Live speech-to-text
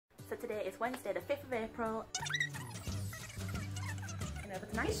today is Wednesday the 5th of April. And over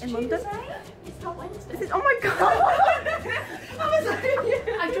tonight It's in Tuesday. London. It's not Wednesday. This is, oh my god!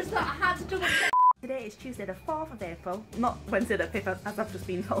 I just thought I had to double check. Today is Tuesday the 4th of April, not Wednesday the 5th as I've just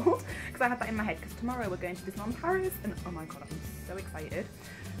been told, because I had that in my head because tomorrow we're going to Disneyland Paris and oh my god, I'm so excited.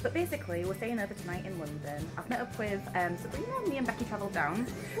 But basically we're staying over tonight in London. I've met up with Sabrina, me and Becky travelled down.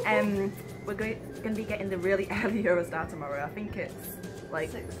 We're going to be getting the really early Eurostar tomorrow. I think it's like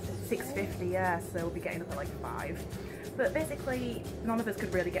 6:50, yeah, so we'll be getting up at like 5. But basically none of us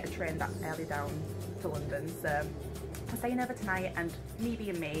could really get a train that early down to London, so we're staying over tonight, and me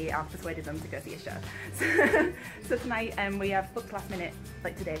being me, I've persuaded them to go see a show. So tonight we have booked last minute,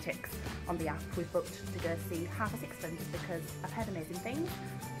 like today ticks on the app. We've booked to go see A Sixpence because I've heard amazing things,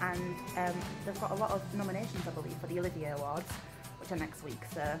 and they've got a lot of nominations, I believe, for the Olivier Awards, which are next week,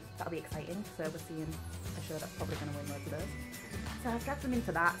 so that'll be exciting. So we're seeing a show that's probably going to win loads of those. So I've dragged them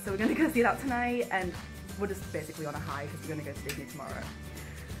into that, so we're going to go see that tonight, and we're just basically on a high because we're going to go to Disney tomorrow.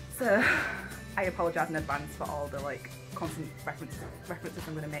 So I apologise in advance for all the like constant references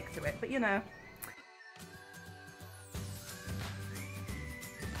I'm going to make to it, but you know.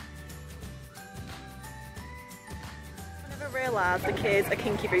 I never realised the kids a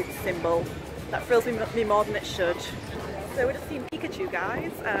Kinky Boots symbol. That thrills me more than it should. So we're just seeing Pikachu,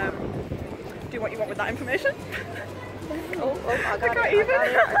 guys. Do what you want with that information. I got it.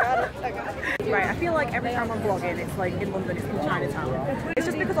 Right, I feel like every time I'm vlogging, it's like in London, it's in Chinatown. It's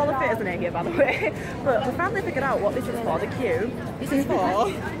just because all the fitters are here, by the way. But we finally figured out what this is for, the queue. This is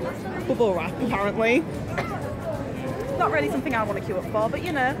for bubble wrap, apparently. Not really something I want to queue up for, but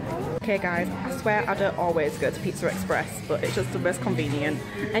you know. Okay guys, I swear I don't always go to Pizza Express, but it's just the most convenient.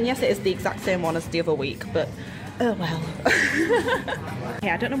 And yes, it is the exact same one as the other week, but oh well.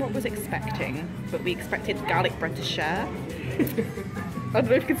 Yeah, I don't know what I was expecting, but we expected garlic bread to share. I don't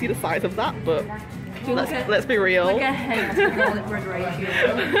know if you can see the size of that, but let's be real. Like a hate to garlic bread ratio.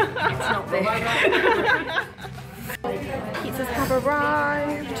 It's not big. Pizzas have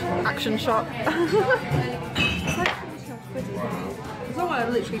arrived. Action shot. So I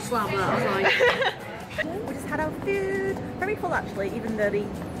literally slammed that. I was like, we just had our food. Very full actually, even though the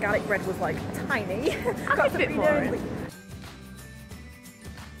garlic bread was like tiny. Got a bit more.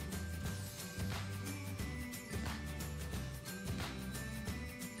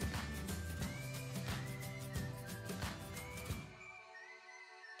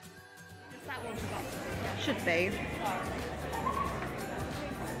 Should be.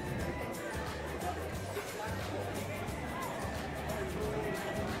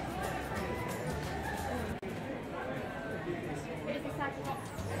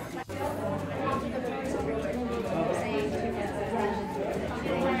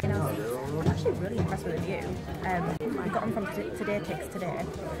 I'm actually really impressed with the view. I got them from Today Ticks today,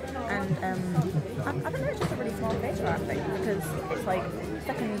 and I don't know, it's just a really small theatre, I think, because it's like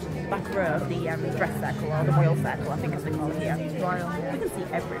second back row of the dress circle, or the royal circle, I think as they call it here. Royal. You can see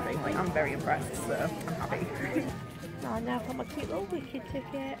everything. Like, I'm very impressed, so I'm happy. Oh, now I've got my cute little wicked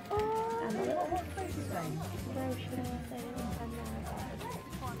ticket. Oh, and a little brochure thing.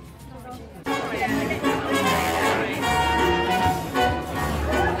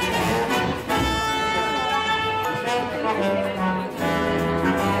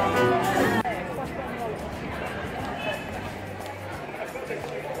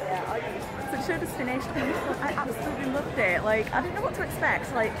 So the show just finished. I absolutely loved it. Like, I didn't know what to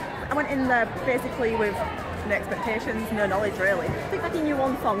expect. Like, I went in there basically with no expectations, no knowledge really. I think like you knew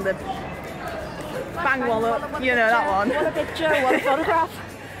one song, the Bang Wallop, you know that one. What a picture, what a photograph.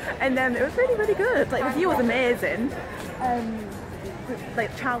 And then it was really, really good. Like, the view was amazing.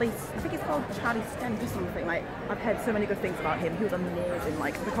 Like Charlie, I think it's called Charlie Stent or something. Like, I've heard so many good things about him. He was amazing.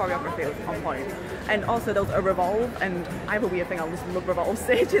 Like, the choreography was on point. And also there was a revolve, and I have a weird thing, I just love revolve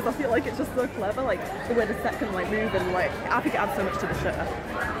stages. I feel like it's just so clever, like the way the set can like move, and like I think it adds so much to the show.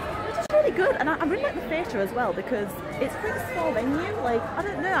 It's just really good, and I really like the theatre as well because it's a pretty small venue. Like, I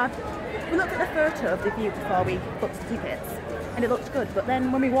don't know, we looked at the photo of the view before we booked tickets, and it looked good, but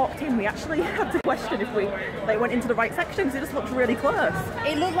then when we walked in we actually had to question if we like went into the right section because it just looked really close.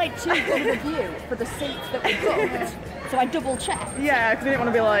 It looked like too good of a view for the seats that we booked, so I double checked. Yeah, because we didn't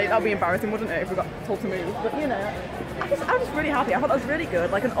want to be like, that'd be embarrassing, wouldn't it, if we got told to move, but you know, I was really happy. I thought that was really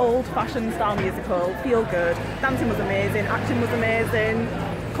good, like an old-fashioned style musical, feel good, dancing was amazing, acting was amazing,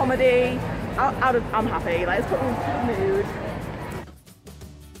 comedy, I'm happy, like it's put me in a good mood.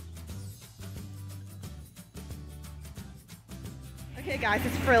 Okay guys,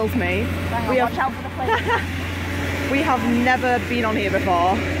 this thrills me. Watch out for the plane. We have never been on here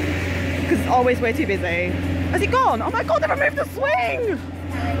before because it's always way too busy. Has it gone? Oh my god, they've removed the swing!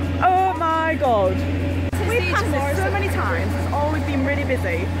 Oh god. We've passed this so many times, it's always been really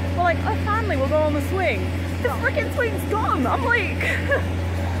busy. We're like, oh finally we'll go on the swing. The freaking swing's gone! I'm like,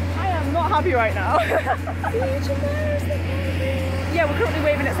 I am not happy right now. Yeah, we're currently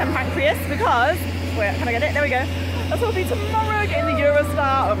waving at St Pancras because, wait, can I get it? There we go. That's what we'll be tomorrow, getting the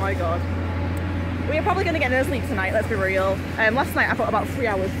Eurostar. Oh my god. We are probably going to get no sleep tonight, let's be real. Last night I got about 3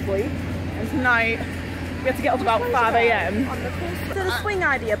 hours sleep, and tonight we had to get up about 5 AM. So the swing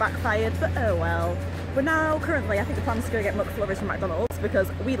idea backfired, but oh well. We're now currently, I think the plan is to go get McFlurries from McDonald's because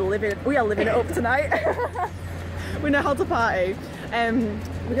we are living it up tonight. We know how to party.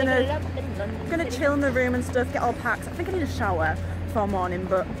 We're gonna chill in the room and stuff, get all packed. I think I need a shower for morning,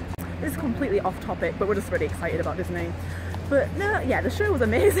 but this is completely off topic, but we're just really excited about Disney. But no, yeah, the show was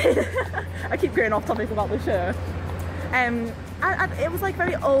amazing. I keep going off topic about the show. It was like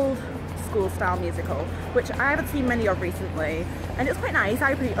very old school style musical, which I haven't seen many of recently, and it was quite nice.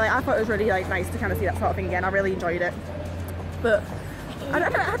 I thought it was really like nice to kind of see that sort of thing again. I really enjoyed it, but I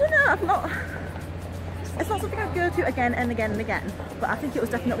don't know. It's not something I'd go to again and again and again, but I think it was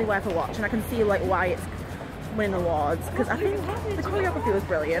definitely worth a watch, and I can see like why it's winning awards, because I think the choreography was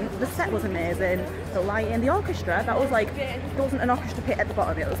brilliant, the set was amazing, the lighting, the orchestra, that was like, there wasn't an orchestra pit at the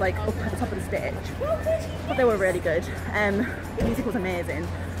bottom, it was like up at the top of the stage, but they were really good. The music was amazing.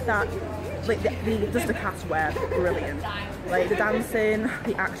 That like just the cast were brilliant, like the dancing,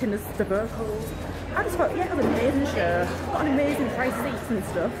 the acting, the vocals. I just thought, yeah, it was an amazing show. Got an amazing price seats and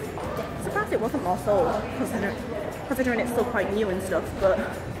stuff. Surprised it wasn't more sold, considering it's still quite new and stuff, but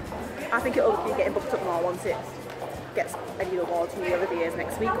I think it'll be getting booked up more once it gets any awards from the Olivier's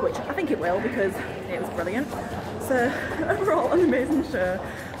next week, which I think it will because it was brilliant. So overall, an amazing show.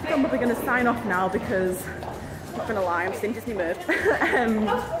 I think I'm probably going to sign off now because, I'm not going to lie, I'm just in Disney mode.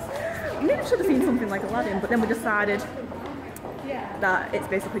 Maybe I should have seen something like Aladdin, but then we decided that it's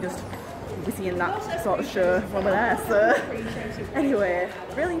basically just we're seeing that sort of show when we're there. So anyway,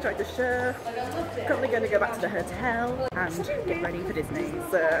 really enjoyed the show. Currently going to go back to the hotel and get ready for Disney.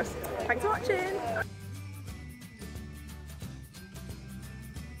 So thanks for watching.